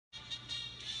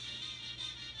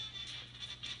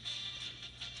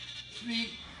This week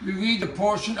we read the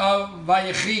portion of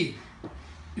Vayechi.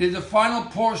 It is the final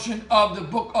portion of the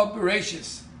book of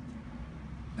Bereshis.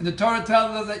 And the Torah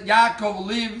tells us that Yaakov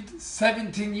lived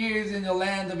 17 years in the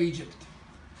land of Egypt.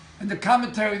 And the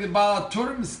commentary, the Baal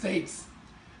HaTurim, states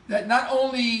that not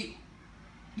only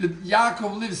did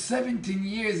Yaakov live 17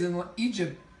 years in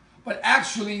Egypt, but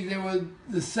actually they were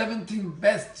the 17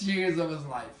 best years of his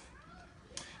life.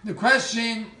 The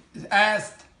question is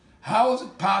asked, how is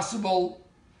it possible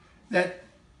that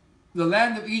the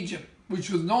land of Egypt, which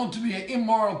was known to be an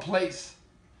immoral place,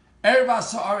 Erev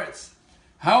Haaretz,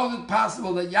 how is it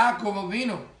possible that Yaakov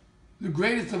Avinu, the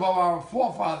greatest of all our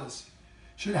forefathers,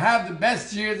 should have the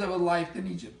best years of his life in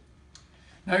Egypt?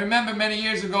 Now I remember many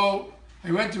years ago,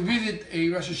 I went to visit a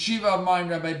Rosh Hashiva of mine,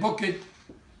 Rabbi Bukit,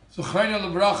 Zochreinu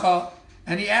Livracha,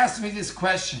 and he asked me this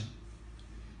question.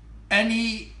 And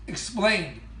he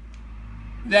explained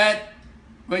that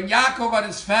when Yaakov and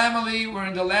his family were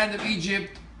in the land of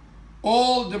Egypt,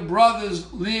 all the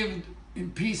brothers lived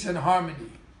in peace and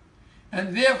harmony.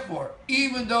 And therefore,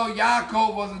 even though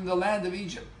Yaakov was in the land of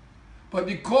Egypt, but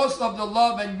because of the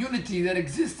love and unity that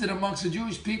existed amongst the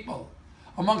Jewish people,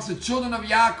 amongst the children of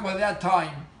Yaakov at that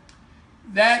time,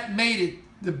 that made it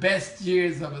the best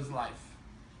years of his life.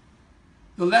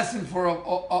 The lesson for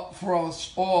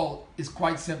us all is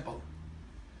quite simple.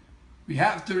 We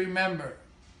have to remember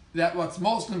that what's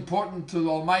most important to the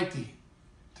Almighty,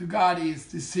 to God, is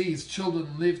to see His children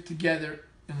live together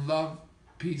in love,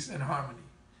 peace, and harmony.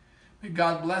 May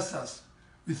God bless us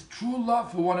with true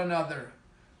love for one another,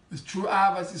 with true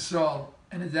Ahavas Yisrael,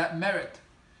 and in that merit,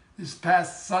 this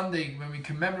past Sunday, when we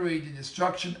commemorate the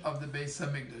destruction of the Beis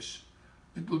HaMikdash,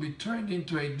 it will be turned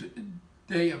into a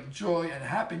day of joy and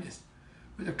happiness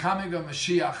with the coming of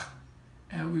Mashiach,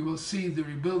 and we will see the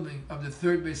rebuilding of the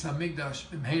third Beis HaMikdash,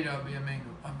 B'mheira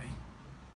B'yameinu. Amen.